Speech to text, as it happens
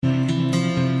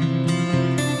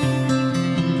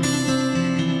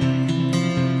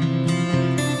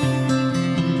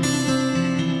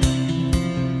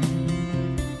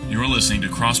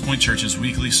Crosspoint Church's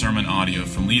weekly sermon audio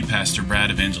from lead pastor Brad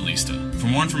Evangelista. For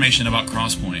more information about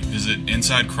Crosspoint, visit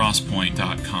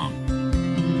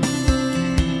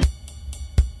insidecrosspoint.com.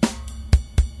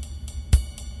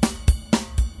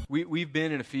 We've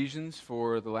been in Ephesians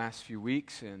for the last few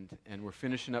weeks, and we're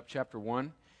finishing up chapter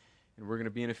 1, and we're going to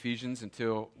be in Ephesians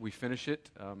until we finish it,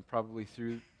 probably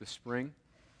through the spring.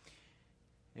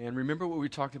 And remember what we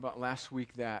talked about last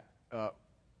week, that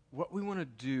what we want to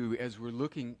do as we're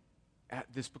looking at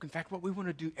this book, in fact, what we want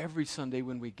to do every Sunday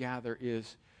when we gather,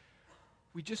 is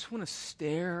we just want to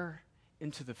stare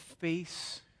into the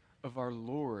face of our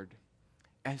Lord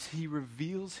as He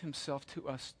reveals Himself to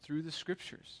us through the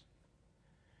Scriptures.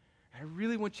 I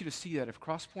really want you to see that. If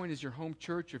Crosspoint is your home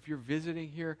church, or if you're visiting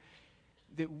here,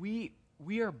 that we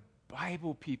are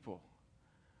Bible people.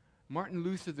 Martin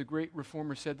Luther, the great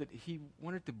reformer, said that he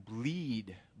wanted to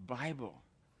bleed Bible.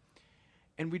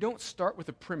 And we don't start with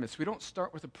a premise. We don't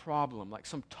start with a problem, like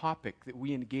some topic that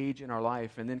we engage in our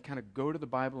life, and then kind of go to the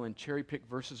Bible and cherry pick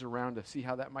verses around to see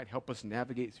how that might help us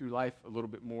navigate through life a little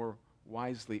bit more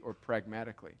wisely or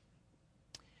pragmatically.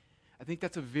 I think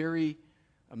that's a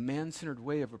man-centered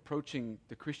way of approaching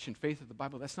the Christian faith of the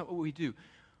Bible. That's not what we do.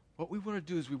 What we want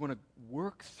to do is we want to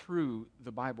work through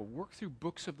the Bible, work through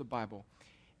books of the Bible,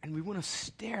 and we want to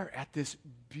stare at this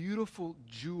beautiful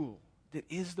jewel that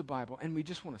is the Bible, and we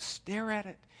just want to stare at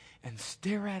it and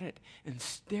stare at it and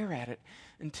stare at it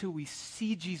until we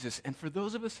see Jesus. And for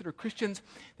those of us that are Christians,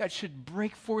 that should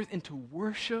break forth into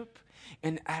worship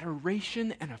and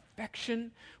adoration and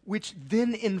affection, which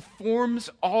then informs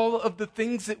all of the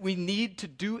things that we need to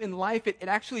do in life. It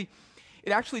actually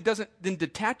doesn't then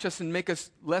detach us and make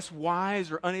us less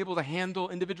wise or unable to handle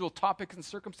individual topics and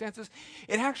circumstances.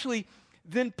 It actually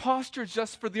then postures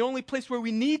us for the only place where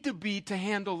we need to be to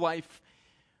handle life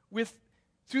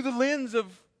through the lens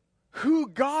of who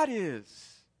God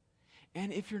is.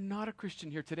 And if you're not a Christian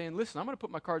here today, and listen, I'm going to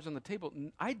put my cards on the table.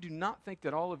 I do not think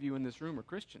that all of you in this room are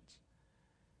Christians.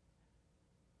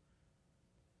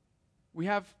 We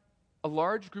have a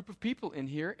large group of people in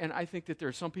here, and I think that there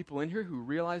are some people in here who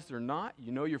realize they're not.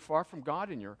 You know you're far from God,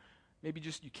 and you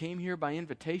came here by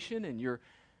invitation, and you're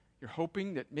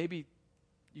hoping that maybe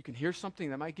you can hear something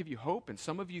that might give you hope, and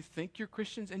some of you think you're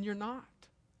Christians, and you're not.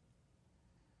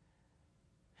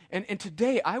 And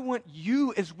today, I want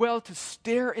you as well to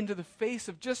stare into the face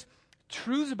of just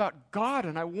truths about God,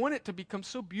 and I want it to become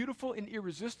so beautiful and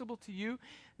irresistible to you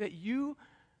that you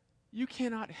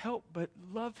cannot help but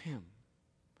love Him.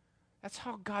 That's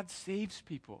how God saves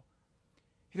people.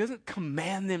 He doesn't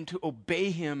command them to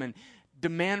obey Him and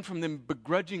demand from them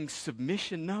begrudging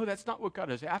submission. No, that's not what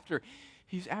God is after.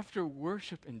 He's after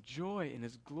worship and joy in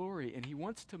His glory, and He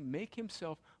wants to make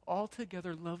Himself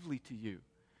altogether lovely to you.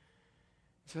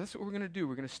 So that's what we're going to do.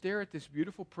 We're going to stare at this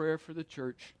beautiful prayer for the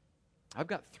church. I've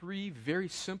got 3 very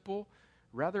simple,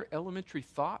 rather elementary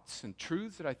thoughts and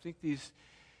truths that I think this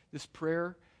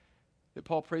prayer that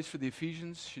Paul prays for the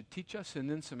Ephesians should teach us, and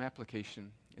then some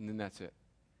application, and then that's it.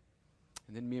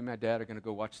 And then me and my dad are going to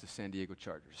go watch the San Diego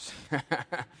Chargers.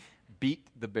 Beat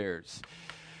the Bears.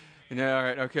 Yeah, all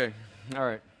right, okay. All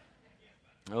right.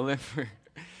 Well, let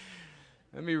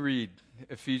me read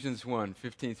Ephesians 1,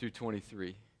 15 through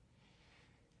 23.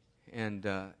 And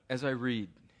as I read,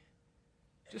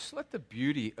 just let the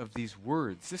beauty of these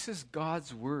words, this is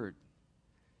God's word.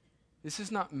 This is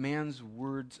not man's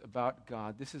words about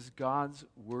God. This is God's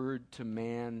word to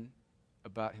man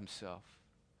about Himself.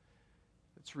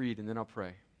 Let's read, and then I'll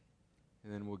pray,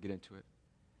 and then we'll get into it.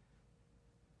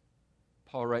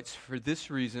 Paul writes, "For this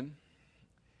reason,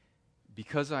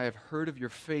 because I have heard of your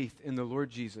faith in the Lord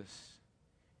Jesus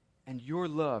and your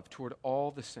love toward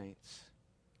all the saints,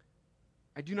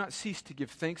 I do not cease to give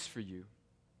thanks for you,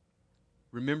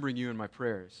 remembering you in my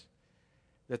prayers,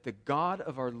 that the God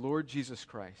of our Lord Jesus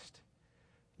Christ,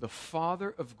 the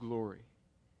Father of glory,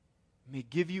 may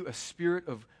give you a spirit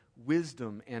of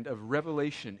wisdom and of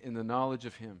revelation in the knowledge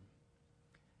of Him,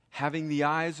 having the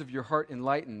eyes of your heart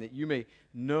enlightened, that you may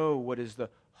know what is the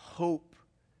hope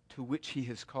to which He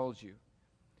has called you,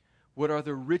 what are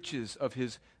the riches of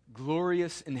His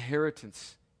glorious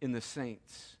inheritance in the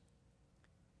saints,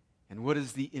 and what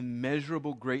is the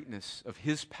immeasurable greatness of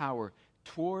His power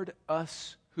toward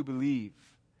us who believe,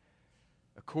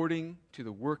 according to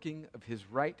the working of His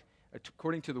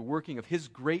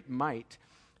great might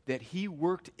that He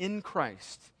worked in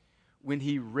Christ when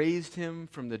He raised Him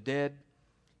from the dead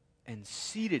and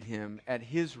seated Him at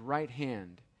His right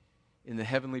hand in the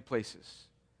heavenly places,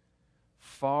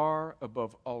 far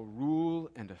above all rule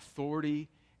and authority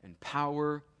and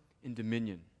power and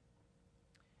dominion,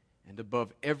 and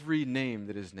above every name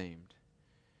that is named,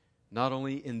 not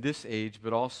only in this age,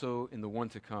 but also in the one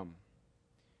to come.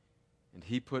 And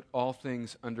he put all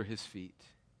things under his feet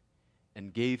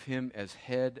and gave him as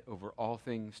head over all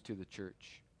things to the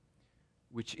church,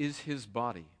 which is his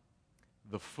body,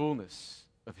 the fullness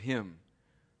of him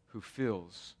who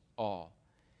fills all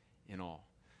in all.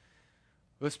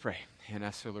 Let's pray and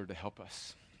ask the Lord to help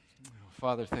us.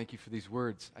 Father, thank you for these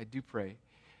words. I do pray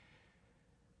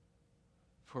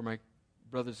for my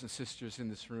brothers and sisters in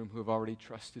this room who have already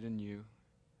trusted in you,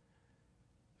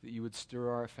 that you would stir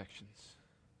our affections.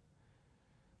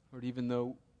 Lord, even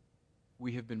though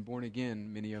we have been born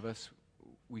again, many of us,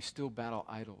 we still battle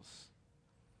idols.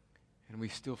 And we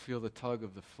still feel the tug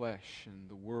of the flesh and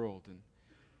the world and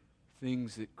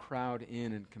things that crowd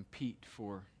in and compete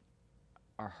for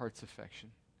our heart's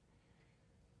affection.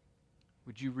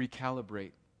 Would you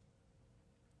recalibrate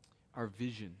our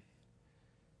vision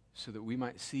so that we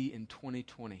might see in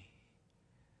 2020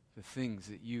 the things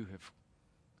that you have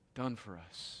done for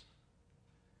us?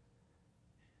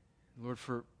 Lord,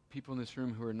 for people in this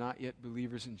room who are not yet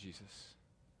believers in Jesus,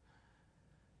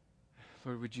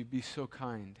 Lord, would you be so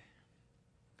kind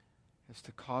as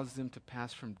to cause them to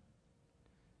pass from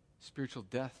spiritual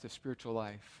death to spiritual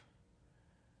life,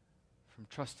 from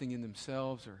trusting in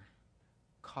themselves or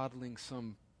coddling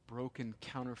some broken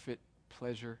counterfeit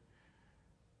pleasure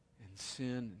and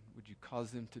sin, and would you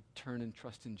cause them to turn and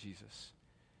trust in Jesus?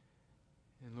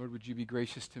 And Lord, would you be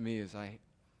gracious to me as I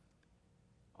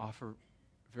offer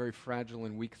very fragile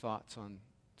and weak thoughts on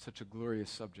such a glorious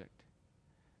subject.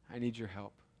 I need your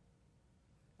help.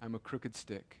 I'm a crooked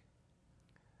stick.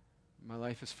 My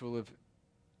life is full of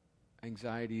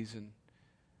anxieties and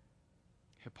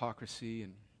hypocrisy,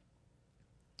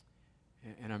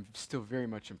 and I'm still very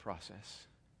much in process.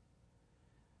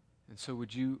 And so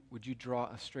would you draw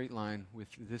a straight line with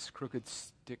this crooked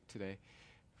stick today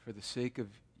for the sake of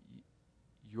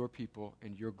your people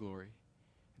and your glory.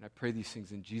 And I pray these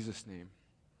things in Jesus' name.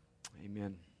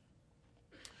 Amen.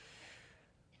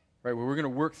 Right, well, we're going to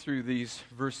work through these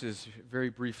verses very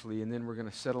briefly, and then we're going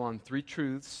to settle on three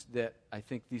truths that I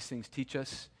think these things teach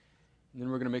us, and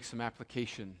then we're going to make some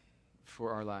application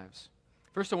for our lives.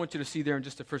 First, I want you to see there in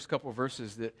just the first couple of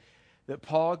verses that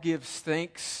Paul gives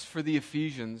thanks for the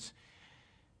Ephesians,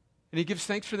 and he gives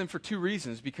thanks for them for two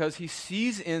reasons, because he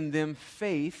sees in them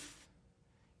faith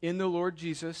in the Lord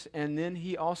Jesus, and then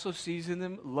he also sees in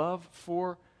them love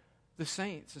for the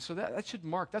saints. And so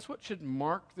that's what should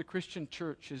mark the Christian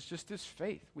church, is just this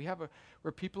faith.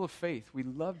 We're people of faith. We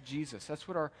love Jesus. That's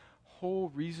what our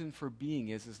whole reason for being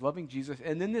is loving Jesus.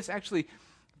 And then this actually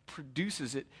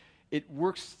produces it. It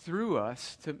works through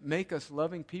us to make us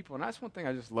loving people. And that's one thing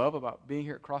I just love about being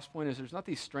here at Crosspoint, is there's not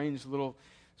these strange little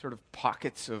sort of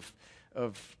pockets of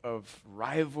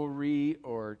rivalry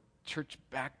or church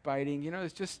backbiting. You know,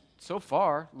 it's just so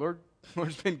far,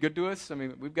 Lord's been good to us. I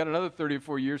mean, we've got another 30 or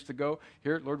 4 years to go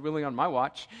here, Lord willing, on my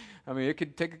watch. I mean, it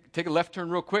could take a left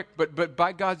turn real quick, but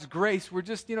by God's grace, we're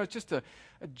just, it's just a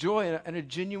joy and a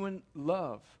genuine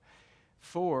love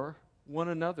for one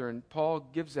another. And Paul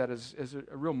gives that as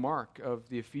a real mark of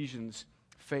the Ephesians'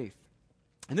 faith.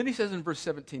 And then he says in verse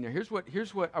 17, now here's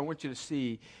what I want you to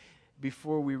see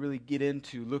before we really get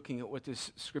into looking at what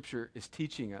this scripture is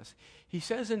teaching us. He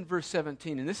says in verse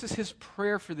 17, and this is his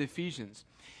prayer for the Ephesians,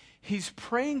 he's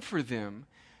praying for them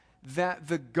that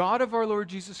the God of our Lord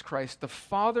Jesus Christ, the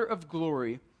Father of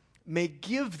glory, may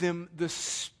give them the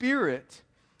spirit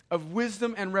of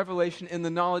wisdom and revelation in the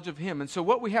knowledge of him. And so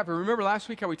what we have, remember last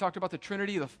week how we talked about the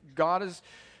Trinity? God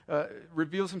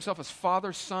reveals himself as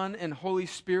Father, Son, and Holy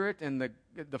Spirit, and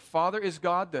the Father is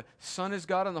God, the Son is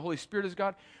God, and the Holy Spirit is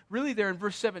God. Really there in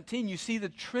verse 17, you see the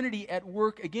Trinity at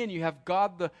work again. You have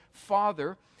God the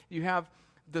Father, you have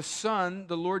the Son,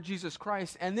 the Lord Jesus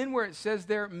Christ, and then where it says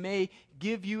there, may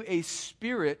give you a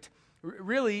spirit,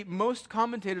 really, most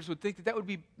commentators would think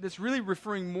that's really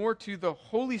referring more to the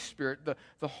Holy Spirit,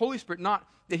 the Holy Spirit, not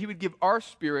that he would give our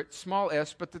spirit, small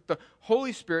s, but that the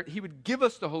Holy Spirit, he would give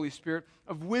us the Holy Spirit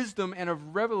of wisdom and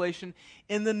of revelation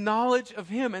in the knowledge of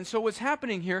him. And so what's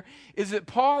happening here is that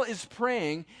Paul is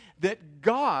praying that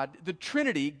God, the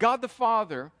Trinity, God the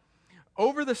Father,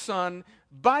 over the Son,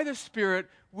 by the Spirit,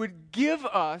 would give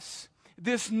us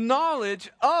this knowledge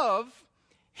of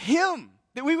him,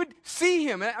 that we would see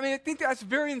him. I mean, I think that's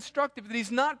very instructive, that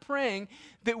he's not praying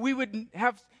that we would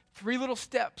have 3 little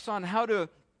steps on how to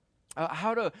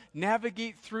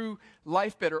navigate through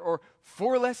life better, or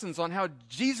 4 lessons on how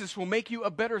Jesus will make you a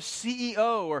better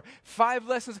CEO, or 5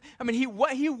 lessons. I mean,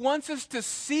 what he wants us to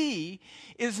see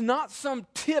is not some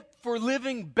tip for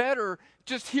living better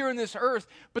just here on this earth,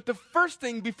 but the first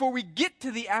thing before we get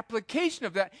to the application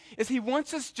of that is he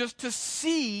wants us just to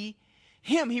see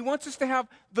Him. He wants us to have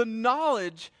the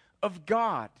knowledge of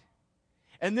God.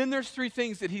 And then there's three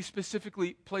things that he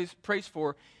specifically prays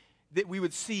for that we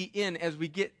would see in as we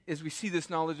see this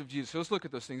knowledge of Jesus. So let's look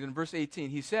at those things. In verse 18,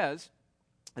 he says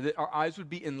that our eyes would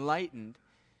be enlightened.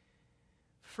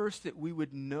 First, that we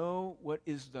would know what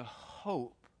is the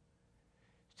hope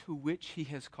to which he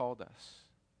has called us.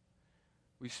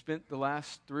 We spent the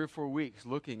last 3 or 4 weeks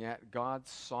looking at God's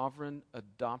sovereign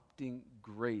adopting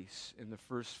grace in the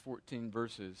first 14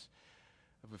 verses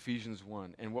of Ephesians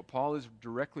 1. And what Paul is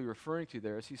directly referring to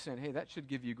there is he's saying, hey, that should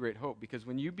give you great hope, because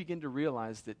when you begin to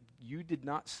realize that you did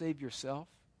not save yourself,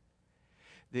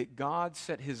 that God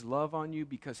set his love on you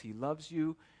because he loves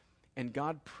you, and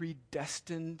God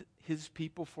predestined his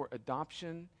people for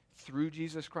adoption through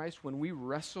Jesus Christ, when we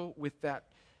wrestle with that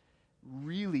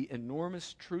really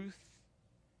enormous truth,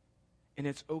 and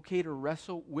it's okay to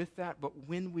wrestle with that, but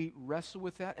when we wrestle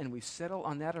with that and we settle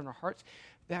on that in our hearts,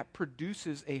 that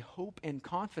produces a hope and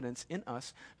confidence in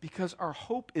us, because our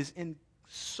hope is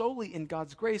solely in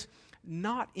God's grace,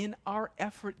 not in our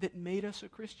effort that made us a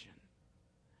Christian.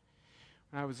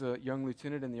 When I was a young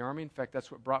lieutenant in the Army, in fact,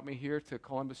 that's what brought me here to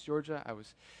Columbus, Georgia.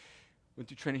 Went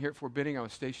through training here at Fort Benning. I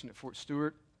was stationed at Fort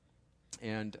Stewart,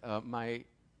 and my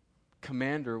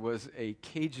commander was a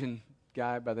Cajun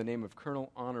guy by the name of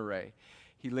Colonel Honore.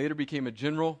 He later became a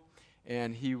general,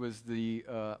 and he was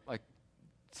I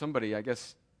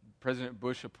guess President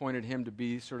Bush appointed him to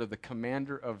be sort of the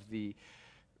commander of the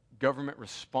government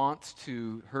response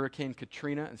to Hurricane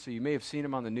Katrina. And so you may have seen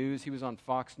him on the news. He was on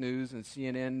Fox News and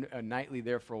CNN nightly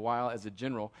there for a while as a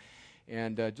general,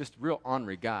 and just real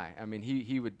ornery guy. I mean,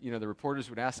 he would, the reporters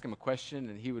would ask him a question,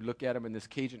 and he would look at him in this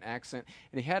Cajun accent,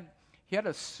 and he had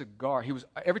a cigar.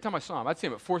 Every time I saw him, I'd see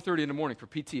him at 4:30 in the morning for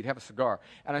PT. He'd have a cigar.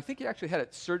 And I think he actually had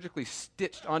it surgically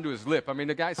stitched onto his lip. I mean,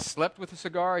 the guy slept with a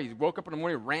cigar. He woke up in the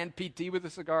morning, ran PT with a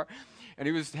cigar. And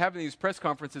he was having these press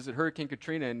conferences at Hurricane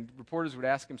Katrina, and reporters would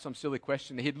ask him some silly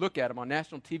question. He'd look at him on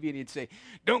national TV, and he'd say,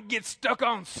 "Don't get stuck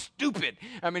on stupid."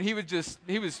 I mean, he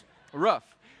was rough.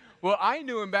 Well, I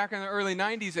knew him back in the early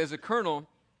 90s as a colonel,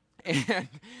 and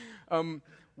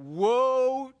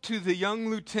woe to the young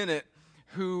lieutenant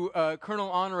who Colonel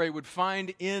Honore would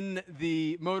find in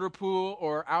the motor pool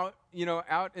or out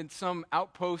in some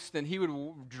outpost, and he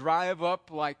would drive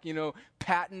up like,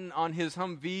 Patton on his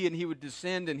Humvee, and he would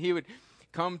descend, and he would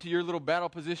come to your little battle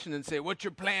position and say, "What's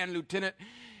your plan, Lieutenant?"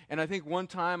 And I think one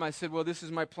time I said, "Well, this is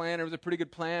my plan." It was a pretty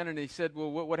good plan. And he said, "Well,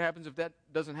 what happens if that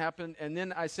doesn't happen?" And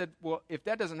then I said, "Well, if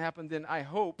that doesn't happen, then I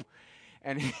hope."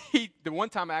 And the one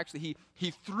time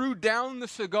he threw down the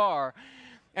cigar,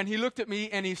 and he looked at me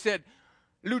and he said,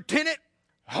 "Lieutenant,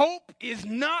 hope is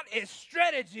not a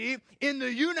strategy in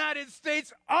the United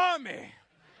States Army."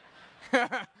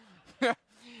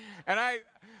 And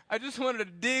I just wanted to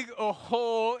dig a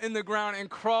hole in the ground and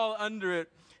crawl under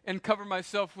it and cover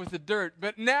myself with the dirt.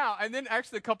 But now, and then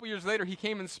actually a couple years later, he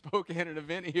came and spoke at an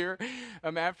event here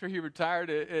after he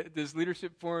retired at this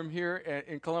leadership forum here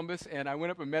in Columbus, and I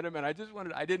went up and met him, and I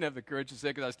didn't have the courage to say,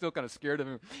 because I was still kind of scared of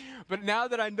him. But now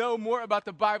that I know more about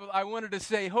the Bible, I wanted to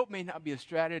say, hope may not be a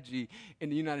strategy in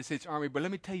the United States Army, but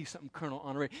let me tell you something, Colonel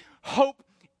Honore. Hope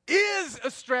is a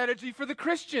strategy for the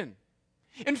Christian.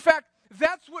 In fact,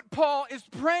 that's what Paul is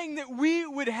praying that we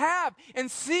would have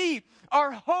and see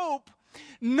our hope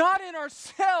not in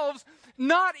ourselves,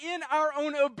 not in our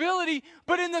own ability,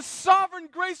 but in the sovereign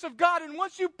grace of God. And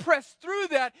once you press through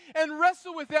that and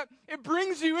wrestle with that, it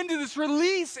brings you into this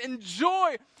release and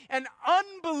joy and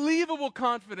unbelievable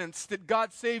confidence that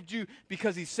God saved you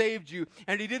because he saved you.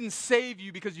 And he didn't save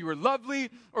you because you were lovely,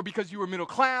 or because you were middle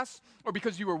class, or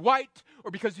because you were white,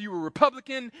 or because you were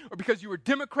Republican, or because you were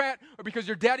Democrat, or because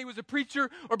your daddy was a preacher,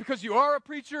 or because you are a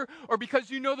preacher, or because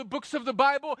you know the books of the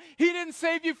Bible. He didn't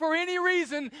save you for any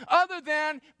reason other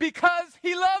than because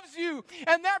he loves you.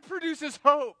 And that produces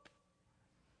hope.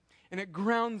 And it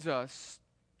grounds us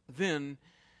then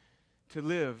to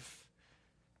live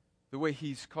the way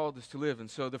he's called us to live. And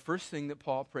so the first thing that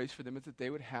Paul prays for them is that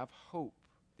they would have hope.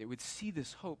 They would see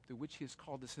this hope to which he has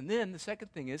called us. And then the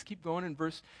second thing is, keep going in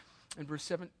verse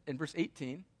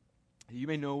 18. You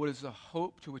may know what is the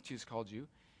hope to which he has called you.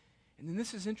 And then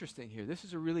this is interesting here. This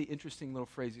is a really interesting little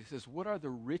phrase. He says, "What are the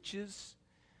riches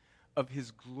of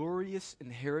his glorious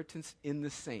inheritance in the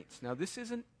saints?" Now, this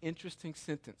is an interesting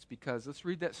sentence, because let's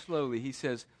read that slowly. He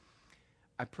says,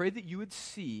 "I pray that you would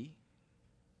see,"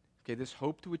 this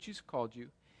hope to which he's called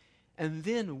you, and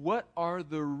then what are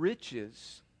the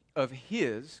riches of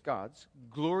his, God's,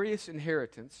 glorious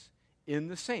inheritance in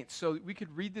the saints? So we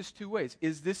could read this two ways.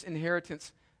 Is this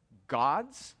inheritance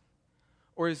God's,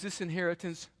 or is this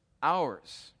inheritance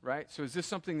ours, right? So is this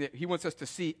something that he wants us to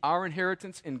see our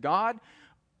inheritance in God?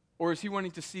 Or is he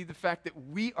wanting to see the fact that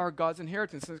we are God's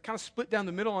inheritance? And it's kind of split down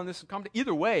the middle on this.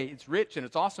 Either way, it's rich and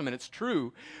it's awesome and it's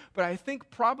true. But I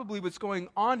think probably what's going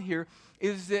on here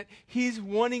is that he's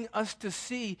wanting us to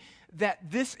see that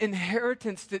this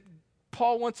inheritance that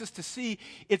Paul wants us to see,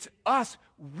 it's us.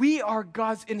 We are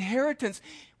God's inheritance.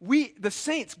 We, the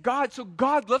saints, God, so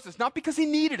God loves us, not because he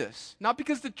needed us, not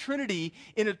because the Trinity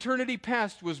in eternity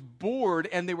past was bored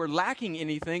and they were lacking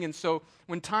anything. And so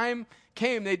when time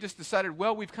came, they just decided,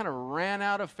 well, we've kind of ran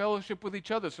out of fellowship with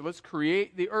each other, so let's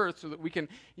create the earth so that we can,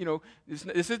 this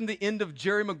isn't the end of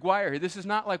Jerry Maguire. This is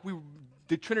not like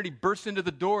the Trinity bursts into the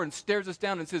door and stares us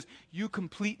down and says, you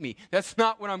complete me. That's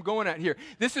not what I'm going at here.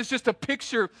 This is just a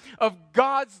picture of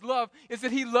God's love, is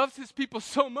that he loves his people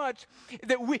so much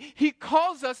that he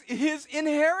calls us his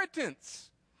inheritance.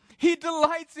 He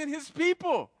delights in his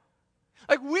people.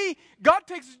 God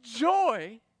takes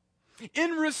joy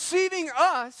in receiving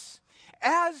us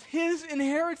as his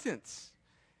inheritance.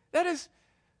 That is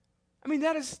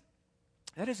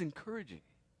encouraging.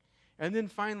 And then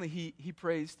finally, he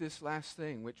prays this last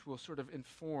thing, which will sort of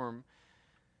inform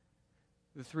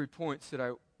the 3 points that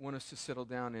I want us to settle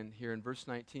down in here. In verse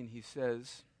 19, he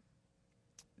says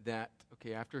that,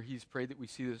 after he's prayed that we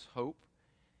see this hope,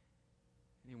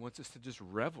 he wants us to just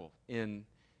revel in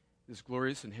this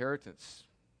glorious inheritance.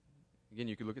 Again,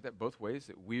 you could look at that both ways,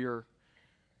 that we are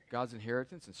God's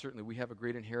inheritance, and certainly we have a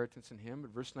great inheritance in him.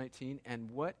 But verse 19, and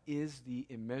what is the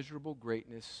immeasurable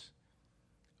greatness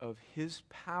of his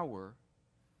power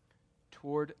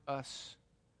toward us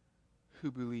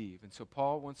who believe? And so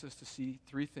Paul wants us to see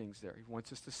 3 things there. He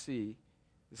wants us to see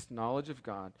this knowledge of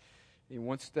God. He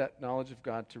wants that knowledge of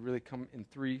God to really come in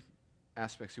 3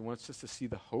 aspects. He wants us to see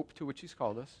the hope to which he's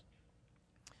called us,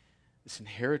 this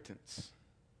inheritance,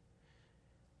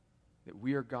 that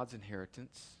we are God's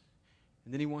inheritance,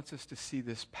 and then he wants us to see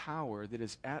this power that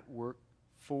is at work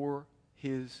for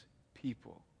his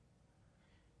people.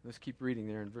 Let's keep reading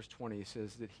there in verse 20. He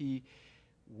says that he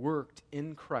worked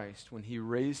in Christ when he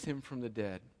raised him from the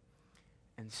dead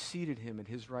and seated him at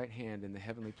his right hand in the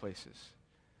heavenly places,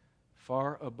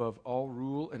 far above all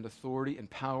rule and authority and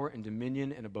power and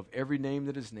dominion and above every name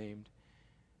that is named,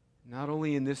 not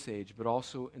only in this age but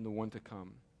also in the one to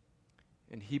come.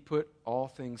 And he put all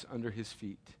things under his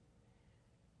feet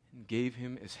and gave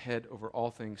him as head over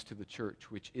all things to the church,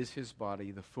 which is his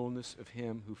body, the fullness of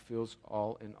him who fills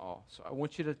all in all. So I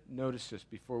want you to notice this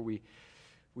before we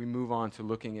move on to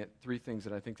looking at 3 things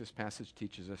that I think this passage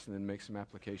teaches us and then make some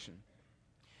application.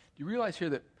 Do you realize here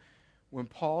that when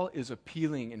Paul is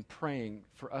appealing and praying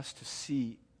for us to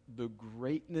see the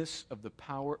greatness of the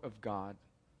power of God,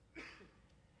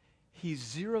 he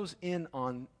zeroes in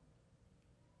on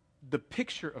the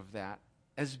picture of that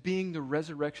as being the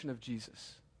resurrection of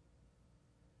Jesus.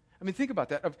 Think about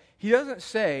that. He doesn't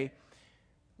say,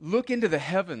 look into the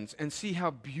heavens and see how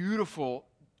beautiful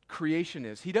creation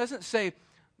is. He doesn't say,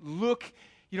 look,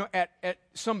 at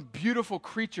some beautiful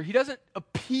creature. He doesn't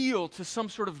appeal to some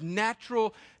sort of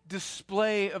natural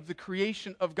display of the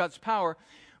creation of God's power,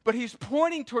 but he's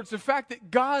pointing towards the fact that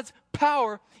God's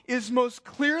power is most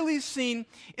clearly seen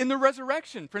in the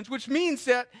resurrection, friends, which means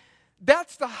that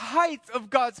that's the height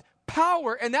of God's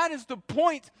power, and that is the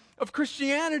point of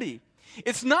Christianity.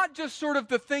 It's not just sort of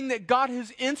the thing that God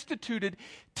has instituted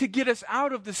to get us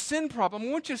out of the sin problem.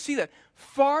 I want you to see that.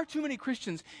 Far too many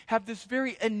Christians have this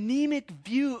very anemic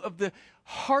view of the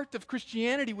heart of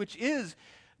Christianity, which is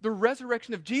the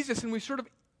resurrection of Jesus. And we sort of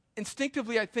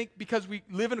instinctively, I think, because we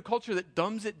live in a culture that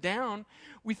dumbs it down,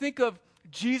 we think of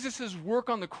Jesus' work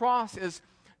on the cross as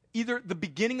either the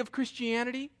beginning of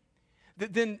Christianity,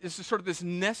 that then is sort of this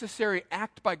necessary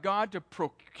act by God to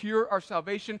procure our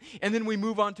salvation, and then we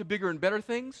move on to bigger and better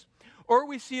things. Or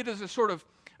we see it as a sort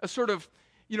of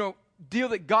deal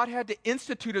that God had to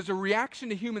institute as a reaction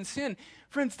to human sin.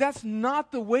 Friends, that's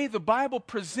not the way the Bible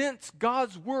presents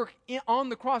God's work on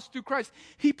the cross through Christ.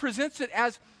 He presents it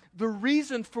as the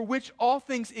reason for which all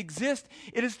things exist.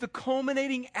 It is the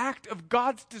culminating act of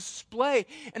God's display.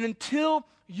 And until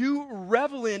you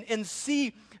revel in and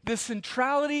see the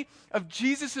centrality of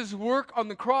Jesus' work on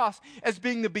the cross as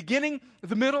being the beginning,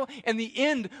 the middle, and the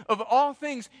end of all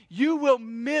things, you will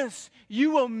miss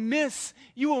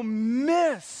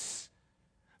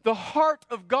the heart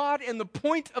of God and the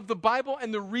point of the Bible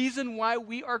and the reason why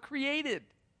we are created.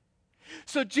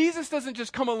 So Jesus doesn't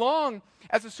just come along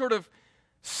as a sort of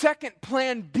second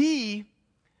plan B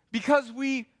because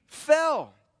we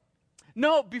fell.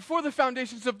 No, before the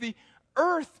foundations of the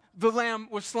earth, the Lamb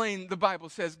was slain, the Bible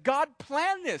says. God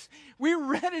planned this. We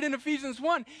read it in Ephesians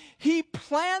 1. He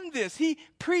planned this. He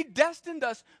predestined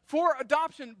us for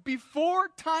adoption before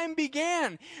time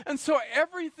began. And so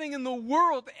everything in the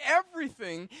world,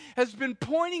 everything has been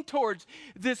pointing towards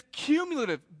this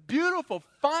cumulative, beautiful,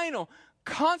 final,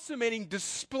 consummating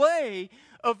display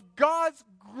of God's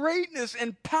greatness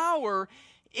and power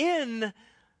in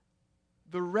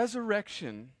the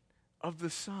resurrection of the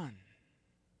Son.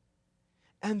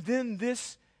 And then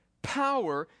this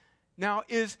power now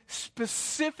is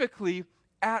specifically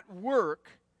at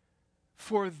work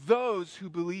for those who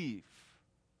believe.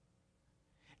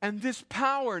 And this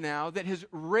power now that has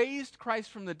raised Christ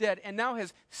from the dead and now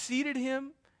has seated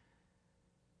him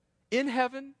in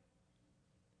heaven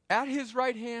at his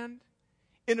right hand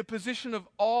in a position of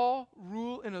all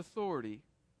rule and authority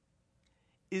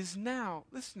is now,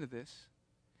 listen to this,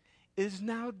 is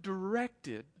now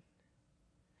directed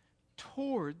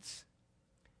towards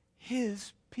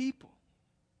his people,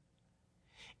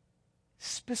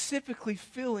 specifically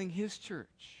filling his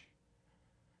church.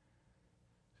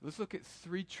 Let's look at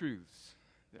three truths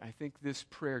that I think this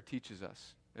prayer teaches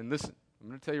us. And listen, I'm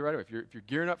going to tell you right away, if you're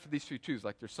gearing up for these three truths,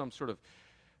 like there's some sort of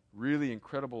really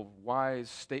incredible, wise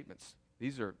statements.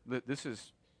 This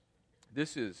is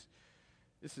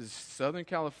Southern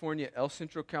California, El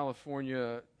Centro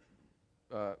California,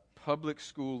 public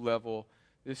school level.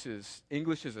 This is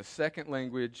English as a second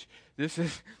language. This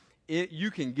is it.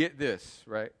 You can get this,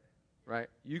 right? Right?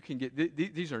 You can get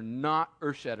these are not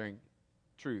earth-shattering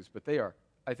truths, but they are,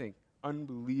 I think,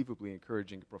 unbelievably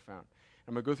encouraging and profound.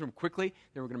 I'm going to go through them quickly,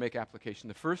 then we're going to make application.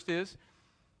 The first is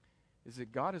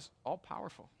that God is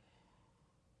all-powerful.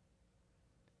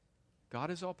 God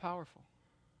is all-powerful.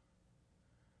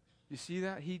 You see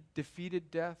that? He defeated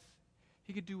death.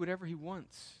 He could do whatever he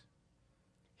wants.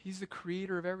 He's the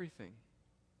creator of everything.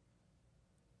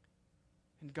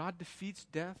 And God defeats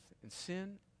death and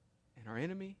sin and our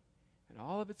enemy and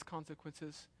all of its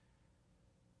consequences.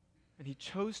 And he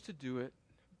chose to do it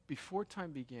before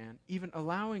time began, even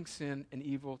allowing sin and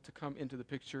evil to come into the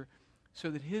picture so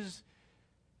that his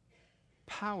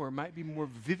power might be more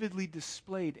vividly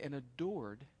displayed and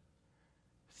adored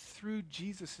through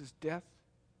Jesus' death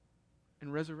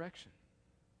and resurrection.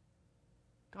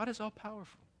 God is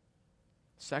all-powerful.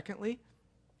 Secondly,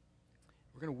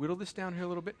 we're going to whittle this down here a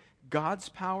little bit. God's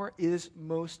power is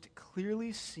most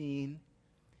clearly seen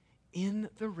in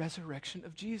the resurrection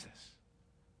of Jesus.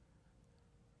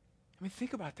 I mean,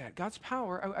 think about that. God's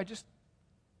power, I just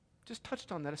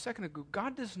touched on that a second ago.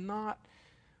 God does not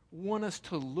want us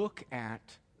to look at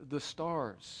the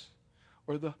stars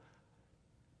or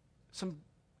some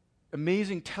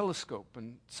amazing telescope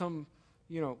and some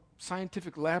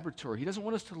scientific laboratory. He doesn't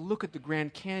want us to look at the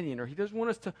Grand Canyon, or he doesn't want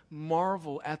us to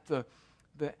marvel at the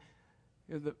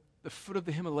foot of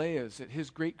the Himalayas, at his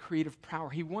great creative power.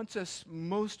 He wants us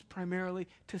most primarily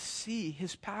to see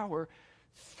his power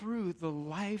through the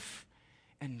life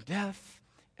and death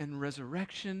and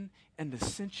resurrection and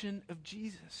ascension of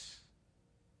Jesus.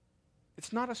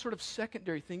 It's not a sort of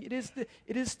secondary thing. It is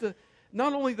the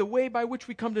not only the way by which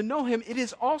we come to know him, it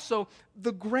is also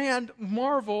the grand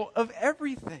marvel of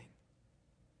everything.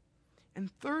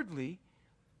 And thirdly,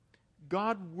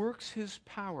 God works his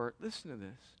power. Listen to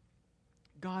this.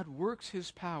 God works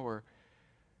his power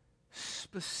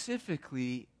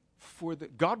specifically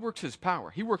God works his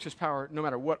power. He works his power no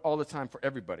matter what, all the time, for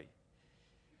everybody.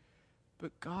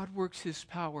 But God works his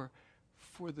power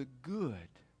for the good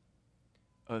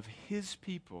of his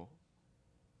people,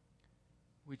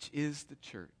 which is the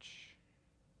church.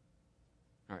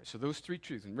 All right, so those three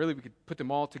truths, and really we could put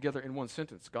them all together in one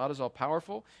sentence. God is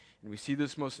all-powerful, and we see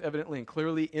this most evidently and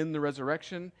clearly in the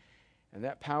resurrection, and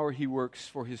that power he works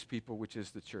for his people, which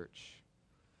is the church.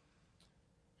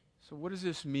 So what does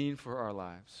this mean for our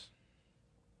lives?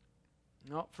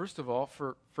 Well, first of all,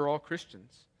 for all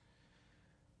Christians,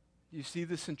 you see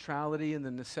the centrality and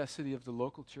the necessity of the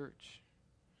local church.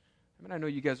 I mean, I know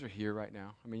you guys are here right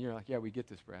now. I mean, you're like, yeah, we get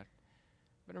this, Brad.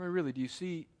 But I mean, really, do you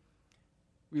see,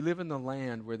 we live in the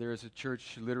land where there is a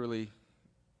church literally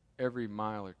every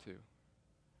mile or two.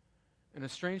 And a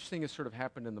strange thing has sort of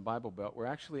happened in the Bible Belt, where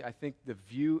actually I think the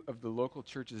view of the local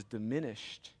church is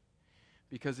diminished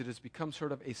because it has become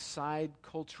sort of a side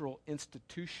cultural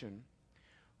institution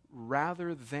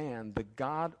rather than the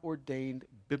God-ordained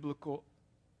biblical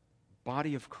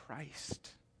body of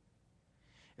Christ.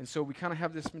 And so we kind of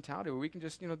have this mentality where we can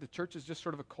just, the church is just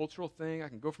sort of a cultural thing. I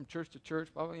can go from church to church,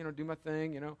 blah, blah, do my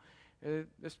thing,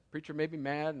 this preacher may be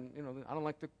mad, and, I don't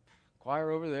like the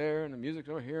choir over there, and the music's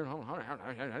over here.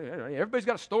 Everybody's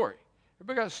got a story.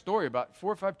 Everybody got a story about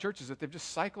 4 or 5 churches that they've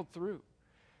just cycled through.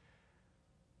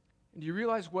 And do you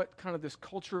realize what kind of this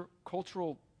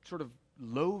cultural sort of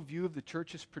low view of the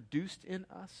church is produced in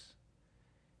us?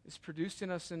 It's produced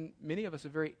in us, and many of us, a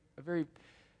very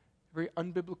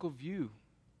unbiblical view.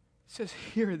 It says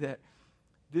here that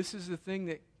this is the thing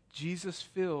that Jesus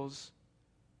fills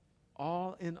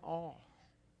all in all.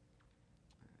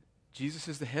 Jesus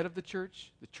is the head of the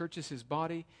church is his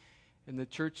body, and the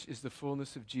church is the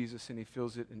fullness of Jesus, and he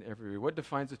fills it in every way. What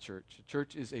defines a church? A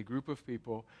church is a group of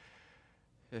people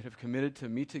that have committed to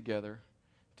meet together,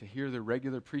 to hear the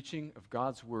regular preaching of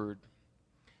God's word,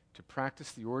 to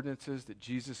practice the ordinances that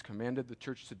Jesus commanded the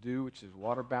church to do, which is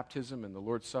water baptism and the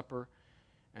Lord's Supper,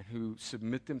 and who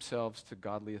submit themselves to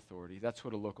godly authority. That's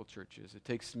what a local church is. It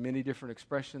takes many different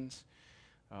expressions.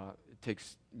 It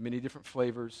takes many different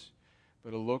flavors.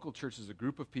 But a local church is a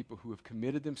group of people who have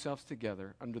committed themselves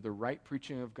together under the right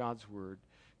preaching of God's word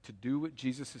to do what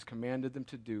Jesus has commanded them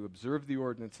to do, observe the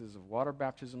ordinances of water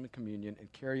baptism and communion,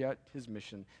 and carry out his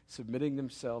mission, submitting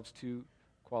themselves to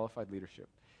qualified leadership.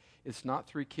 It's not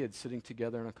 3 kids sitting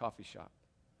together in a coffee shop.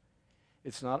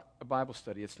 It's not a Bible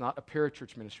study. It's not a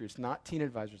parachurch ministry. It's not teen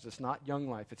advisors. It's not Young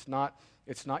Life. It's not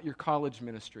your college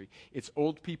ministry. It's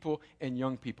old people and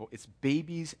young people. It's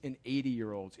babies and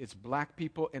 80-year-olds. It's black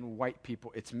people and white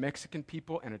people. It's Mexican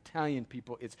people and Italian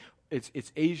people.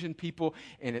 It's Asian people,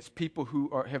 and it's people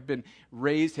who have been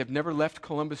raised, have never left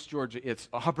Columbus, Georgia. It's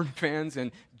Auburn fans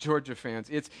and Georgia fans.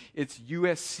 It's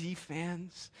USC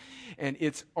fans, and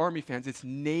it's Army fans. It's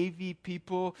Navy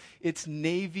people. It's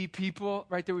Navy people.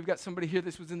 Right there, we've got somebody here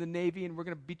that was in the Navy, and we're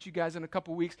going to beat you guys in a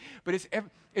couple weeks. But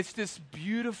it's this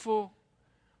beautiful,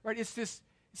 right? It's this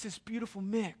beautiful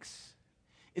mix.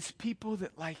 It's people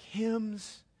that like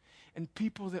hymns and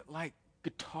people that like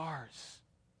guitars.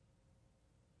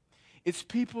 It's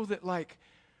people that like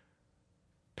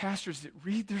pastors that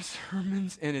read their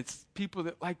sermons, and it's people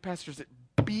that like pastors that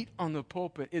beat on the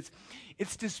pulpit.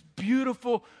 It's this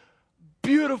beautiful,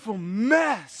 beautiful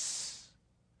mess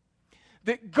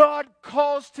that God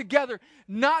calls together,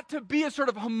 not to be a sort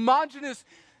of homogeneous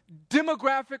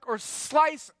demographic or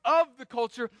slice of the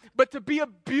culture, but to be a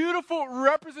beautiful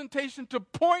representation, to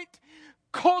point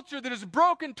culture that is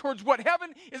broken towards what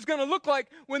heaven is going to look like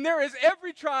when there is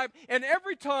every tribe and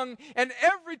every tongue and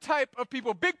every type of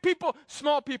people. Big people,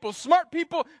 small people, smart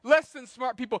people, less than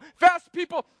smart people, fast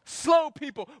people, slow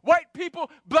people, white people,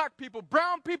 black people,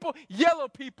 brown people, yellow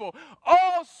people.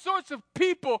 All sorts of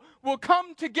people will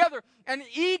come together, and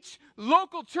each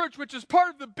local church, which is part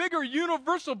of the bigger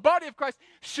universal body of Christ,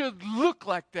 should look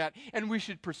like that, and we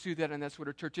should pursue that, and that's what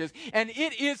our church is. And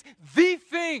it is the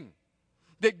thing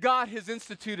that God has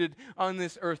instituted on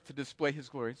this earth to display his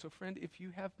glory. So friend, if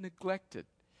you have neglected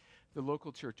the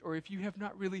local church, or if you have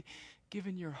not really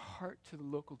given your heart to the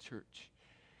local church,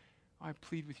 I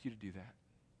plead with you to do that.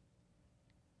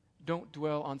 Don't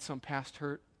dwell on some past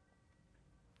hurt.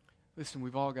 Listen,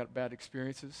 we've all got bad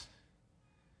experiences.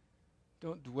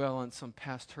 Don't dwell on some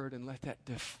past hurt and let that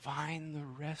define the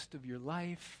rest of your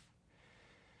life.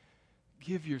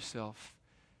 Give yourself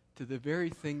to the very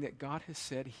thing that God has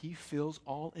said he fills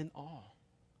all in all.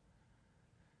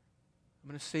 I'm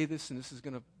going to say this, and this is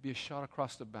going to be a shot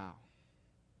across the bow.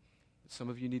 But some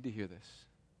of you need to hear this.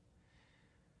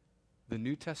 The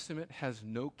New Testament has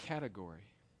no category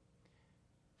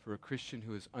for a Christian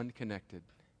who is unconnected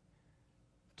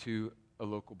to a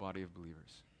local body of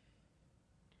believers.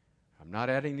 I'm not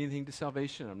adding anything to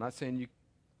salvation. I'm not saying you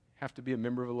have to be a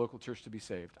member of a local church to be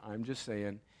saved. I'm just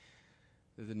saying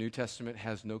that the New Testament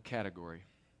has no category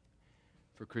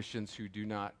for Christians who do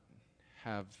not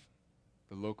have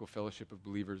the local fellowship of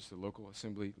believers, the local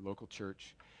assembly, local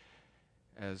church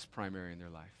as primary in their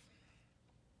life.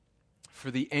 For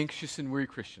the anxious and weary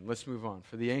Christian, let's move on.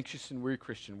 For the anxious and weary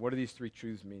Christian, what do these 3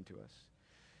 truths mean to us?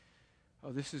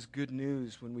 Oh, this is good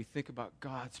news when we think about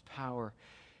God's power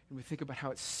and we think about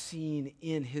how it's seen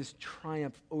in his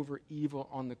triumph over evil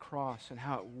on the cross and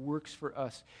how it works for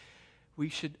us. We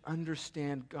should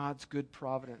understand God's good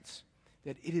providence,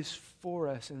 that it is for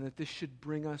us and that this should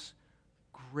bring us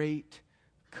great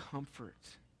comfort.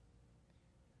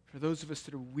 For those of us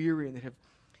that are weary and that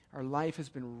our life has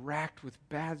been racked with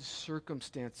bad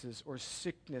circumstances or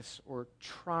sickness or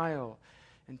trial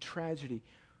and tragedy,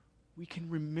 we can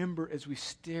remember as we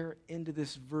stare into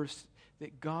this verse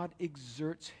that God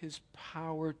exerts his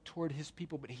power toward his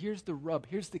people. But here's the rub,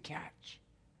 here's the catch.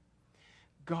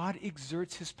 God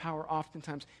exerts his power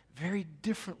oftentimes very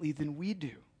differently than we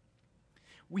do.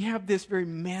 We have this very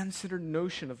man-centered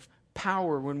notion of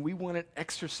power when we want it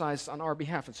exercised on our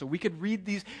behalf. And so we could read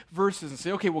these verses and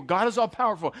say, okay, well, God is all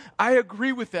powerful. I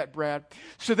agree with that, Brad.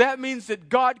 So that means that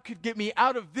God could get me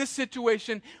out of this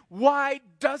situation. Why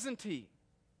doesn't he?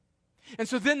 And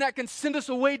so then that can send us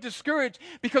away discouraged,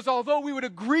 because although we would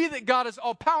agree that God is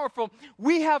all-powerful,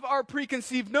 we have our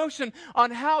preconceived notion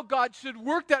on how God should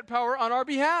work that power on our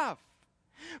behalf.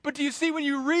 But do you see, when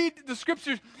you read the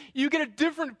scriptures, you get a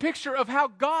different picture of how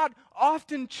God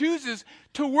often chooses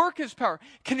to work his power.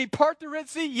 Can he part the Red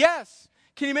Sea? Yes.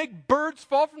 Can he make birds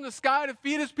fall from the sky to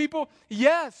feed his people?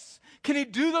 Yes. Can he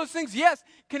do those things? Yes.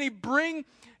 Can he bring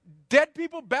dead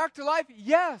people back to life?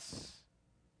 Yes.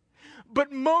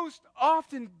 But most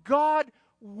often, God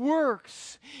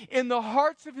works in the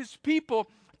hearts of his people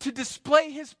to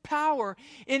display his power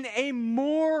in a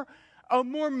more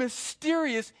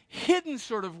mysterious, hidden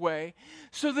sort of way,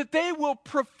 so that they will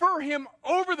prefer him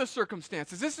over the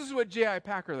circumstances. This is what J.I.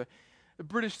 Packer, the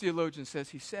British theologian, says.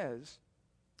 He says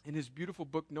in his beautiful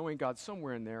book, Knowing God,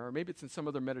 somewhere in there, or maybe it's in some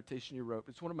other meditation he wrote,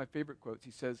 it's one of my favorite quotes.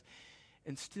 He says,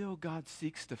 "And still God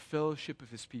seeks the fellowship of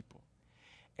his people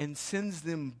and sends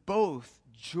them both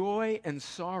joy and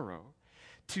sorrow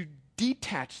to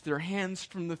detach their hands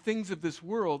from the things of this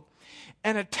world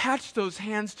and attach those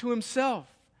hands to himself."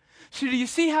 So do you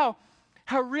see how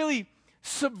really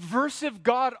subversive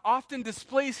God often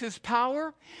displays his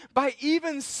power? By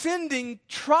even sending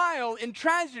trial and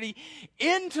tragedy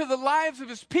into the lives of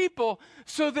his people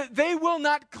so that they will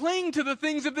not cling to the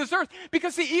things of this earth.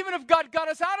 Because see, even if God got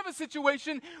us out of a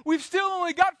situation, we've still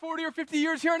only got 40 or 50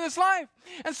 years here in this life.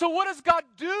 And so what does God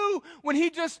do when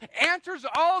he just answers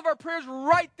all of our prayers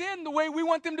right then the way we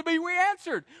want them to be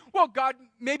answered? Well, God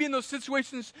maybe in those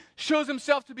situations shows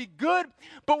himself to be good,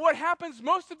 but what happens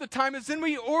most of the time is then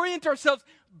we orient ourselves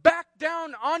back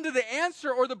down onto the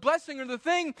answer or the blessing or the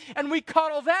thing, and we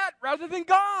coddle that rather than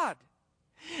God.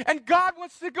 And God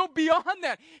wants to go beyond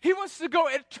that. He wants to go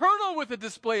eternal with the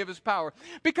display of his power,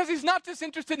 because he's not just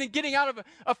interested in getting out of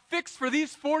a fix for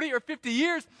these 40 or 50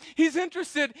 years. He's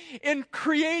interested in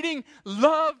creating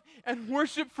love and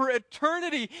worship for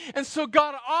eternity. And so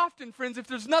God often, friends, if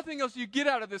there's nothing else you get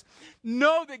out of this,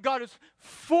 know that God is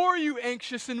for you,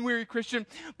 anxious and weary Christian,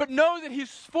 but know that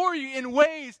he's for you in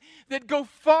ways that go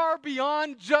far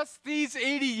beyond just these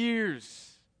 80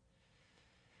 years.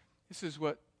 This is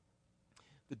what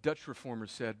the Dutch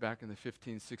reformers said back in the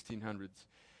 1600s.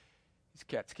 These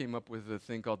cats came up with a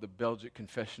thing called the Belgic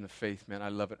Confession of Faith. Man, I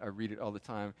love it. I read it all the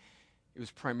time. It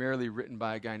was primarily written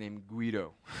by a guy named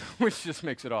Guido, which just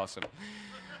makes it awesome.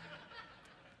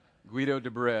 Guido de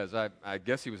Berez. I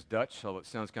guess he was Dutch, although it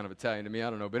sounds kind of Italian to me. I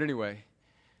don't know. But anyway,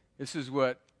 this is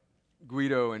what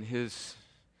Guido and his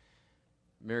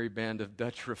merry band of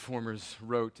Dutch reformers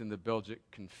wrote in the Belgic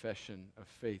Confession of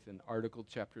Faith in Article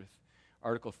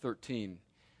 13.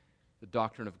 The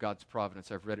doctrine of God's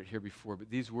providence. I've read it here before,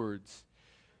 but these words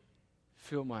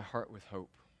fill my heart with hope.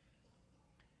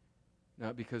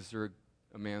 Not because they're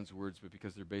a man's words, but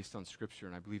because they're based on Scripture,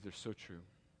 and I believe they're so true.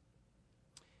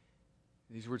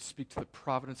 These words speak to the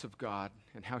providence of God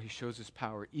and how he shows his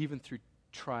power, even through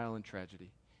trial and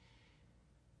tragedy.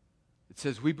 It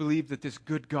says, "We believe that this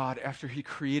good God, after he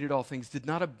created all things, did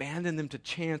not abandon them to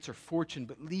chance or fortune,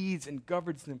 but leads and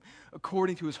governs them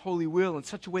according to his holy will in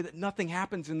such a way that nothing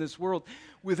happens in this world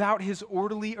without his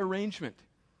orderly arrangement.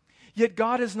 Yet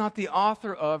God is not the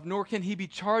author of, nor can he be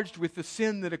charged with the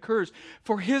sin that occurs.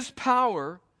 For his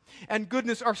power and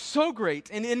goodness are so great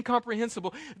and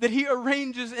incomprehensible that he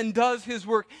arranges and does his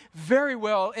work very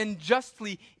well and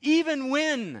justly, even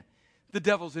when the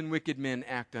devils and wicked men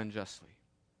act unjustly.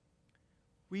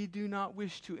 We do not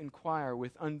wish to inquire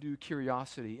with undue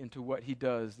curiosity into what he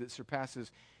does that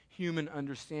surpasses human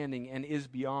understanding and is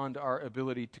beyond our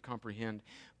ability to comprehend.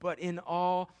 But in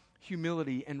all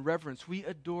humility and reverence, we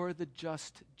adore the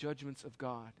just judgments of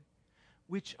God,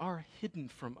 which are hidden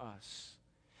from us,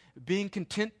 being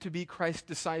content to be Christ's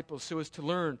disciples so as to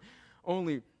learn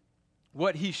only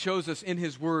what he shows us in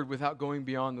his word without going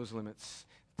beyond those limits.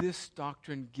 This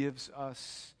doctrine gives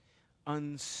us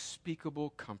unspeakable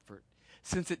comfort,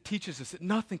 since it teaches us that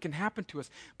nothing can happen to us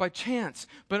by chance,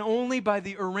 but only by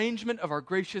the arrangement of our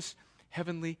gracious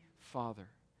Heavenly Father.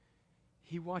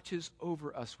 He watches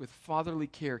over us with fatherly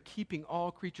care, keeping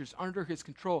all creatures under his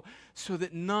control, so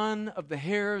that none of the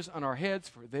hairs on our heads,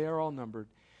 for they are all numbered,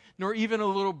 nor even a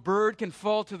little bird can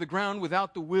fall to the ground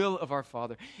without the will of our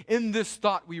Father. In this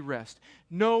thought we rest,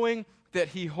 knowing that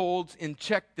he holds in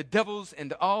check the devils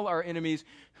and all our enemies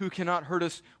who cannot hurt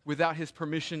us without his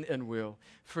permission and will.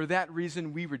 For that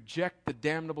reason, we reject the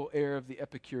damnable error of the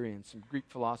Epicureans, some Greek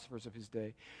philosophers of his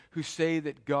day, who say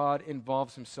that God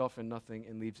involves himself in nothing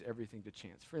and leaves everything to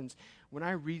chance. Friends, when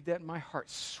I read that, my heart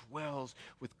swells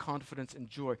with confidence and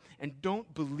joy. And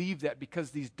don't believe that because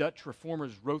these Dutch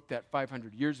reformers wrote that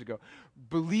 500 years ago.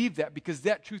 Believe that because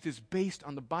that truth is based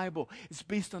on the Bible. It's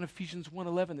based on Ephesians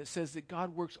 1:11 that says that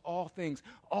God works all things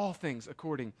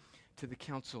according to the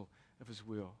counsel of his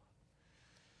will.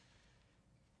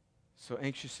 So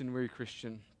anxious and weary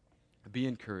Christian, be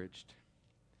encouraged.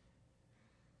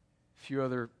 A few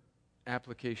other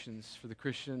applications for the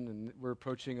Christian, and we're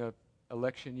approaching a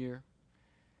election year.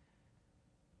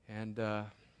 And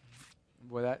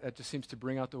boy, that just seems to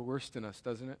bring out the worst in us,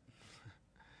 doesn't it?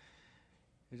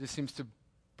 It just seems to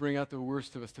bring out the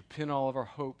worst of us, to pin all of our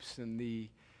hopes in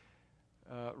the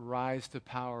rise to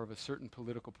power of a certain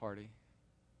political party.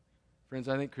 Friends,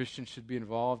 I think Christians should be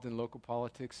involved in local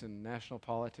politics and national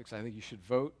politics. I think you should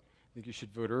vote. I think you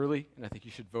should vote early, and I think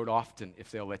you should vote often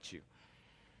if they'll let you.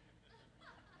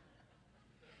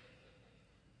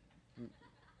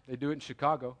 They do it in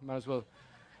Chicago. Might as well.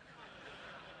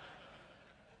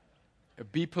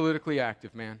 Be politically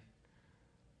active, man.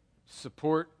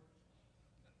 Support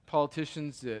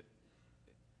politicians that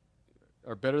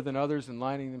are better than others in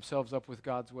lining themselves up with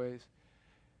God's ways.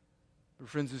 But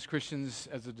friends, as Christians,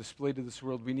 as a display to this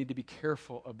world, we need to be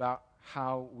careful about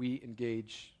how we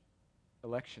engage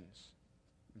elections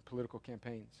and political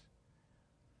campaigns.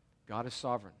 God is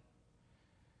sovereign.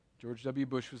 George W.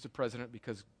 Bush was the president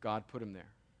because God put him there.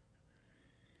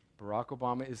 Barack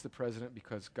Obama is the president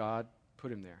because God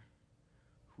put him there.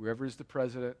 Whoever is the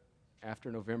president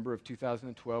after November of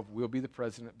 2012 will be the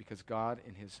president because God,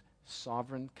 in his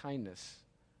sovereign kindness,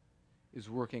 is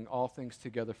working all things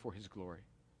together for his glory.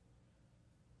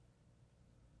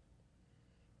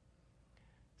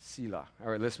 Selah.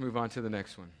 All right, let's move on to the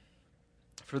next one.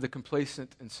 For the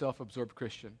complacent and self-absorbed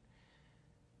Christian,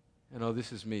 and oh,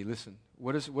 this is me, listen,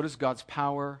 what is God's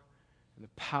power and the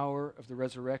power of the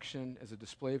resurrection as a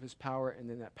display of his power, and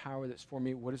then that power that's for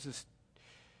me, what does this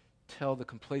tell the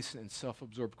complacent and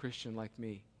self-absorbed Christian like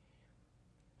me?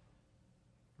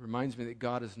 It reminds me that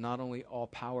God is not only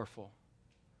all-powerful,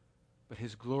 but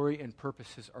his glory and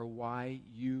purposes are why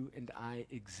you and I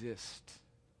exist.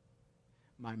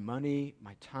 My money,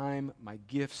 my time, my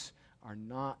gifts are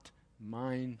not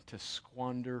mine to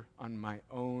squander on my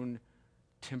own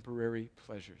temporary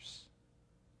pleasures.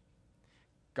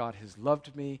 God has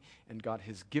loved me, and God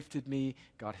has gifted me.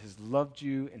 God has loved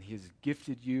you, and he has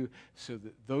gifted you so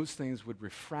that those things would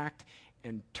refract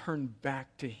and turn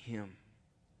back to him.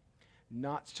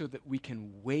 Not so that we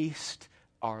can waste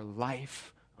our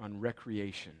life on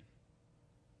recreation.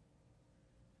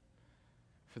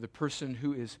 For the person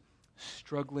who is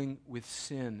struggling with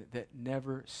sin that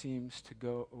never seems to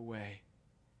go away.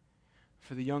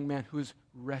 For the young man who is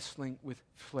wrestling with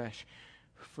flesh.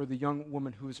 For the young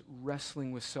woman who is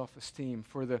wrestling with self-esteem.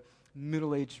 For the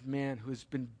middle-aged man who has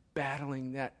been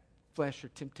battling that flesh or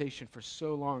temptation for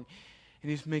so long and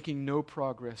he's making no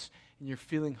progress and you're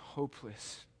feeling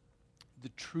hopeless. The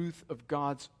truth of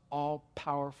God's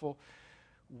all-powerful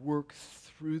work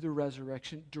through the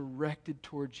resurrection directed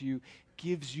towards you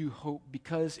gives you hope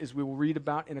because, as we will read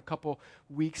about in a couple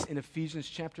weeks in Ephesians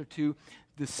chapter 2,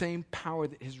 the same power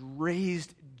that has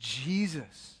raised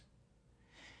Jesus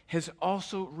has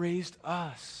also raised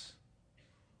us.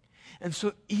 And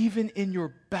so even in your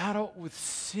battle with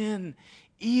sin,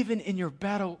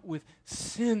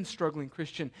 struggling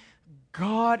Christian,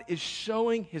 God is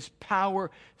showing his power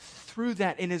through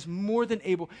that and is more than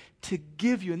able to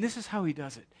give you. And this is how he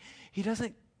does it. He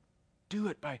doesn't do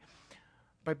it by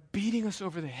beating us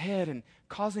over the head and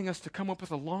causing us to come up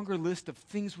with a longer list of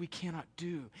things we cannot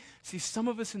do. See, some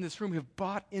of us in this room have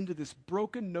bought into this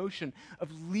broken notion of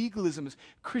legalism, as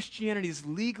Christianity's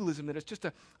legalism, that it's just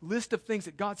a list of things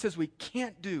that God says we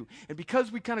can't do. And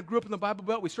because we kind of grew up in the Bible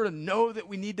Belt, we sort of know that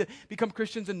we need to become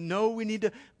Christians and know we need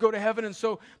to go to heaven. And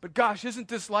so, but gosh, isn't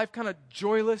this life kind of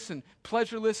joyless and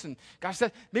pleasureless? And gosh,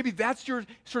 maybe that's your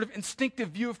sort of instinctive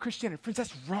view of Christianity. Friends,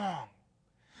 that's wrong.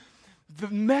 The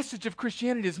message of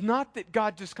Christianity is not that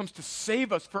God just comes to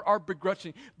save us for our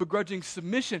begrudging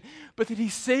submission, but that he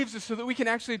saves us so that we can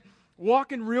actually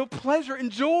walk in real pleasure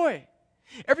and joy.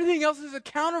 Everything else is a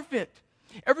counterfeit.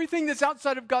 Everything that's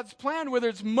outside of God's plan, whether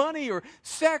it's money or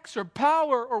sex or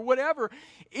power or whatever,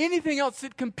 anything else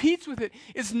that competes with it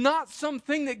is not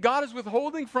something that God is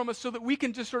withholding from us so that we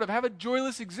can just sort of have a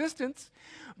joyless existence.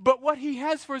 But what he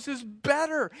has for us is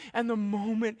better. And the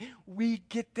moment we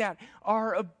get that,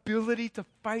 our ability to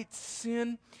fight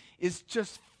sin is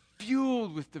just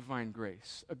fueled with divine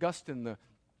grace. Augustine, the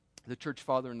The church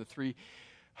father in the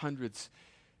 300s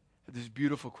had this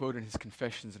beautiful quote in his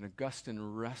Confessions, and Augustine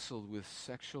wrestled with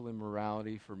sexual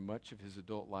immorality for much of his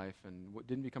adult life and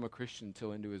didn't become a Christian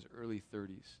until into his early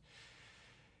 30s.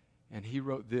 And he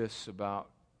wrote this about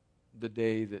the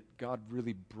day that God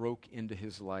really broke into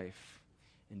his life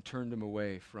and turned him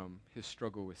away from his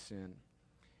struggle with sin.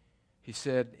 He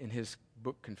said in his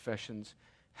book Confessions,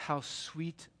 "How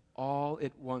sweet all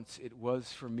at once it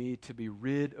was for me to be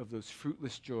rid of those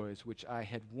fruitless joys which I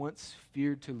had once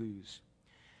feared to lose.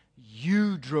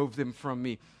 You drove them from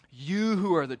me. You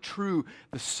who are the true,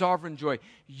 the sovereign joy.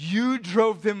 You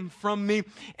drove them from me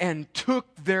and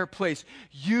took their place.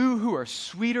 You who are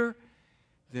sweeter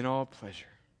than all pleasure."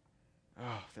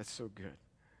 Oh, that's so good.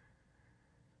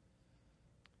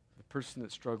 The person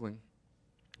that's struggling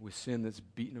with sin that's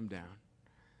beating them down,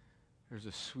 there's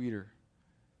a sweeter,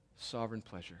 sovereign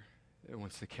pleasure that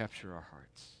wants to capture our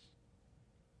hearts.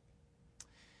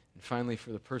 And finally,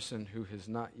 for the person who has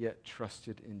not yet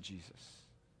trusted in Jesus,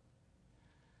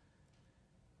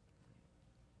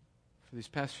 for these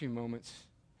past few moments,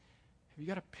 have you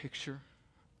got a picture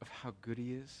of how good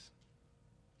he is?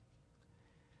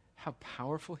 How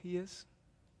powerful he is?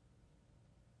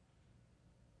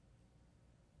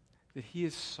 That he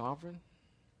is sovereign?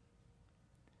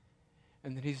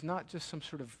 And that he's not just some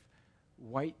sort of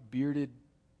white-bearded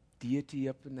deity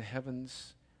up in the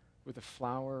heavens with a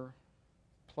flower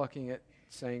plucking it,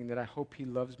 saying that I hope he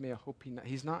loves me, I hope he not.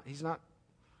 He's not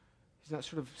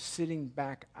sort of sitting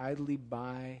back idly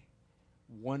by,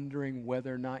 wondering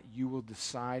whether or not you will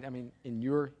decide. I mean, in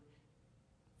your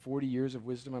 40 years of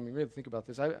wisdom, I mean, really think about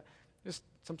this.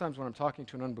 Sometimes when I'm talking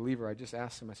to an unbeliever, I just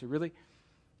ask them, I say, really?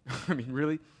 I mean,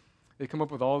 really? They come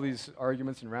up with all these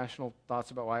arguments and rational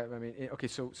thoughts about why. I mean, okay,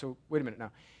 so wait a minute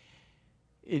now.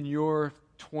 In your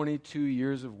 22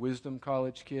 years of wisdom,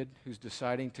 college kid, who's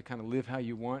deciding to kind of live how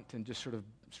you want and just sort of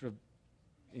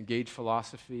engage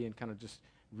philosophy and kind of just,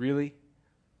 really?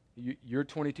 You're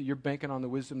 22, you're banking on the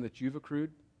wisdom that you've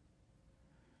accrued?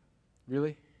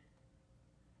 Really?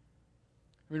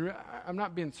 I mean, I'm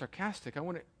not being sarcastic. I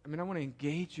want to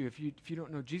engage you. If you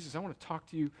don't know Jesus, I want to talk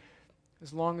to you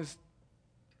as long as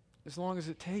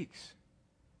it takes.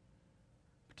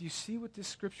 But do you see what this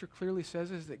scripture clearly says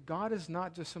is that God is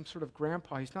not just some sort of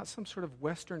grandpa. He's not some sort of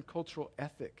Western cultural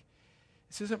ethic.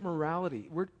 This isn't morality.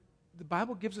 The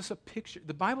Bible gives us a picture.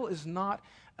 The Bible is not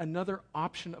another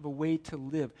option of a way to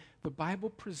live. The Bible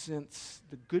presents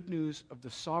the good news of the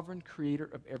sovereign creator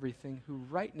of everything who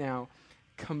right now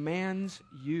commands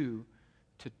you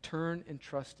to turn and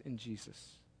trust in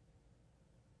Jesus.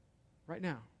 Right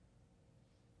now.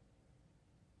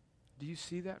 Do you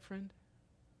see that, friend?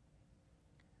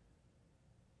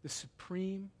 The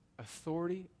supreme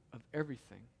authority of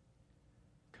everything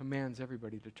commands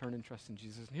everybody to turn and trust in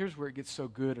Jesus. And here's where it gets so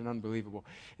good and unbelievable.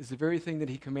 Is the very thing that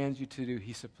he commands you to do,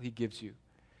 he gives you.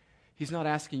 He's not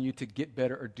asking you to get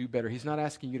better or do better. He's not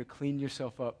asking you to clean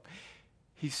yourself up.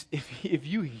 If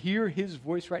you hear his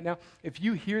voice right now, if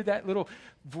you hear that little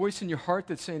voice in your heart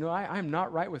that's saying, no, I'm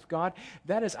not right with God,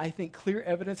 that is, I think, clear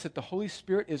evidence that the Holy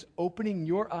Spirit is opening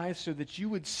your eyes so that you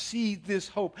would see this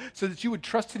hope, so that you would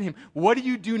trust in him. What do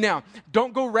you do now?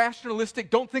 Don't go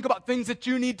rationalistic. Don't think about things that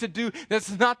you need to do.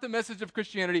 That's not the message of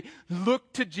Christianity.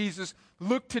 Look to Jesus.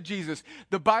 Look to Jesus.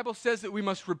 The Bible says that we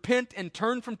must repent and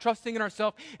turn from trusting in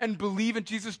ourselves and believe in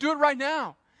Jesus. Do it right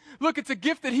now. Look, it's a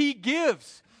gift that he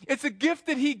gives. It's a gift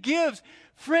that he gives.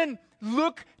 Friend,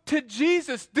 look to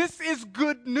Jesus. This is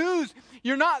good news.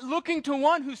 You're not looking to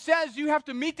one who says you have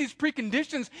to meet these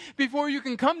preconditions before you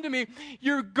can come to me.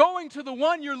 You're going to the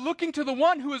one, you're looking to the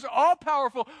one who is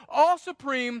all-powerful,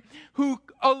 all-supreme, who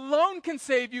alone can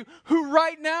save you, who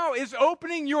right now is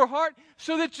opening your heart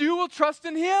so that you will trust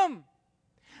in him.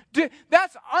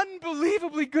 That's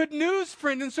unbelievably good news,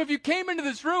 friend. And so if you came into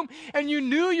this room and you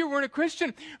knew you weren't a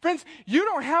Christian, friends, you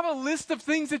don't have a list of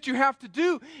things that you have to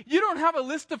do. You don't have a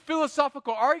list of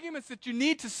philosophical arguments that you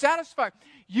need to satisfy.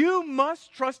 You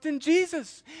must trust in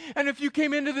Jesus. And if you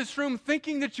came into this room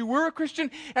thinking that you were a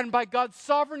Christian and by God's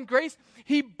sovereign grace,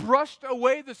 he brushed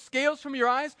away the scales from your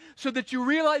eyes so that you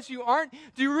realize you aren't,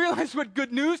 do you realize what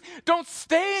good news? Don't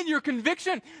stay in your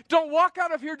conviction. Don't walk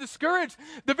out of here discouraged.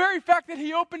 The very fact that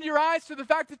he opened your eyes to the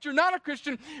fact that you're not a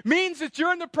Christian means that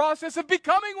you're in the process of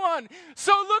becoming one.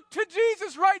 So look to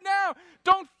Jesus right now.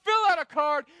 Don't fill out a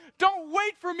card. Don't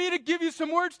wait for me to give you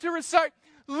some words to recite.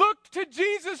 Look to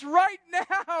Jesus right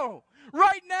now.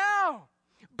 Right now.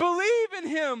 Believe in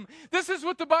him. This is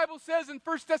what the Bible says in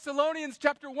 1 Thessalonians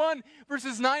chapter 1,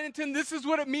 verses 9 and 10. This is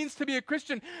what it means to be a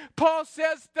Christian. Paul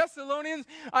says, Thessalonians,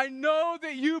 I know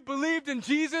that you believed in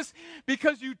Jesus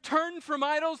because you turned from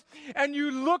idols and you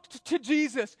looked to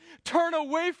Jesus. Turn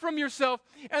away from yourself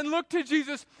and look to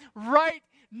Jesus right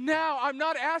now. I'm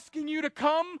not asking you to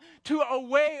come to a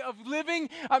way of living.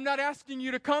 I'm not asking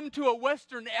you to come to a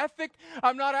Western ethic.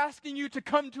 I'm not asking you to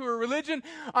come to a religion.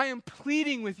 I am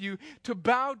pleading with you to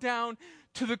bow down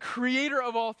to the Creator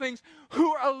of all things,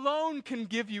 who alone can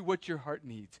give you what your heart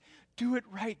needs. Do it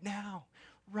right now.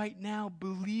 Right now,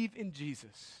 believe in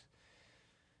Jesus.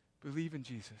 Believe in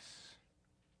Jesus.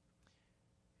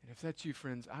 And if that's you,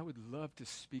 friends, I would love to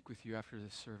speak with you after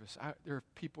this service. There are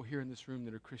people here in this room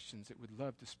that are Christians that would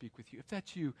love to speak with you. If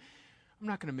that's you, I'm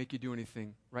not going to make you do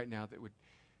anything right now that would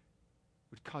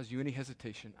cause you any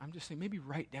hesitation. I'm just saying, maybe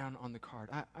write down on the card,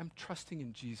 I'm trusting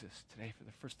in Jesus today for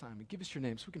the first time. And give us your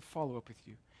name so we can follow up with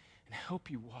you and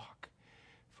help you walk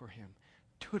for him.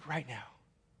 Do it right now.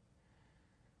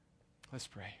 Let's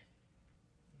pray.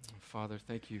 Father,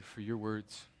 thank you for your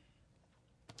words.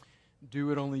 Do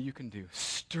what only you can do.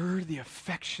 Stir the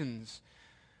affections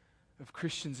of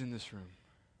Christians in this room.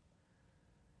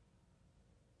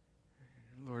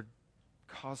 Lord,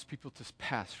 cause people to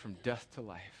pass from death to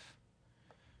life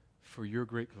for your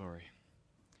great glory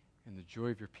and the joy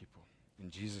of your people.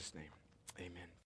 In Jesus' name, amen.